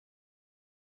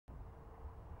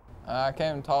I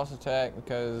came to Tulsa Tech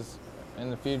because in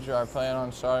the future I plan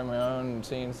on starting my own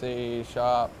CNC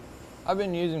shop. I've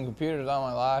been using computers all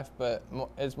my life, but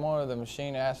it's more of the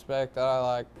machine aspect that I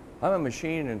like. I'm a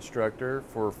machining instructor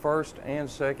for first and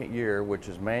second year, which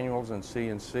is manuals and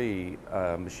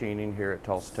CNC machining here at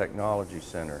Tulsa Technology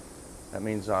Center. That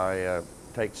means I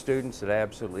take students that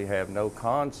absolutely have no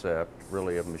concept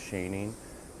really of machining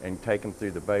and take them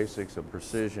through the basics of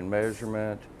precision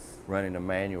measurement, running a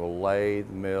manual lathe,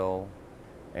 mill,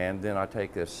 and then I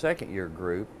take a second year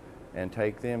group and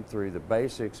take them through the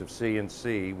basics of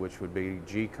CNC, which would be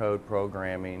G-code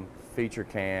programming,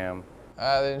 FeatureCAM.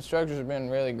 The instructors have been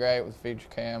really great with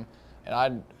FeatureCAM,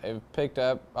 and I've picked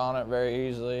up on it very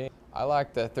easily. I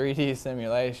like the 3D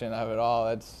simulation of it all.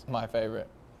 That's my favorite.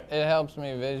 It helps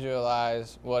me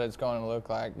visualize what it's going to look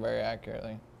like very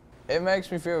accurately. It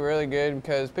makes me feel really good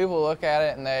because people look at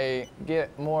it and they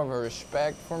get more of a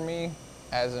respect for me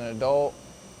as an adult,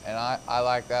 and I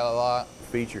like that a lot.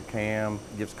 FeatureCAM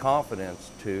gives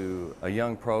confidence to a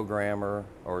young programmer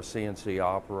or a CNC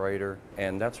operator,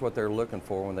 and that's what they're looking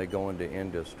for when they go into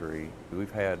industry.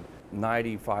 We've had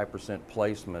 95%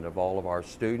 placement of all of our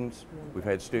students. We've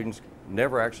had students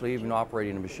never actually even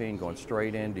operating a machine going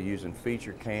straight into using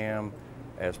FeatureCAM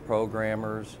as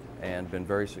programmers and been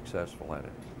very successful at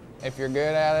it. If you're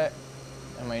good at it,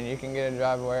 I mean, you can get a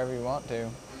job wherever you want to.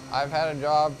 I've had a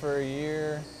job for a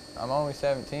year. I'm only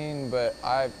 17, but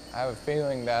I have a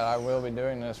feeling that I will be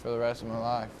doing this for the rest of my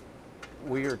life.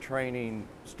 We are training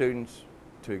students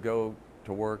to go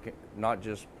to work not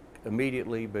just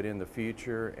immediately, but in the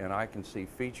future, and I can see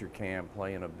FeatureCAM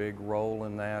playing a big role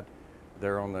in that.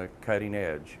 They're on the cutting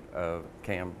edge of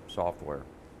CAM software.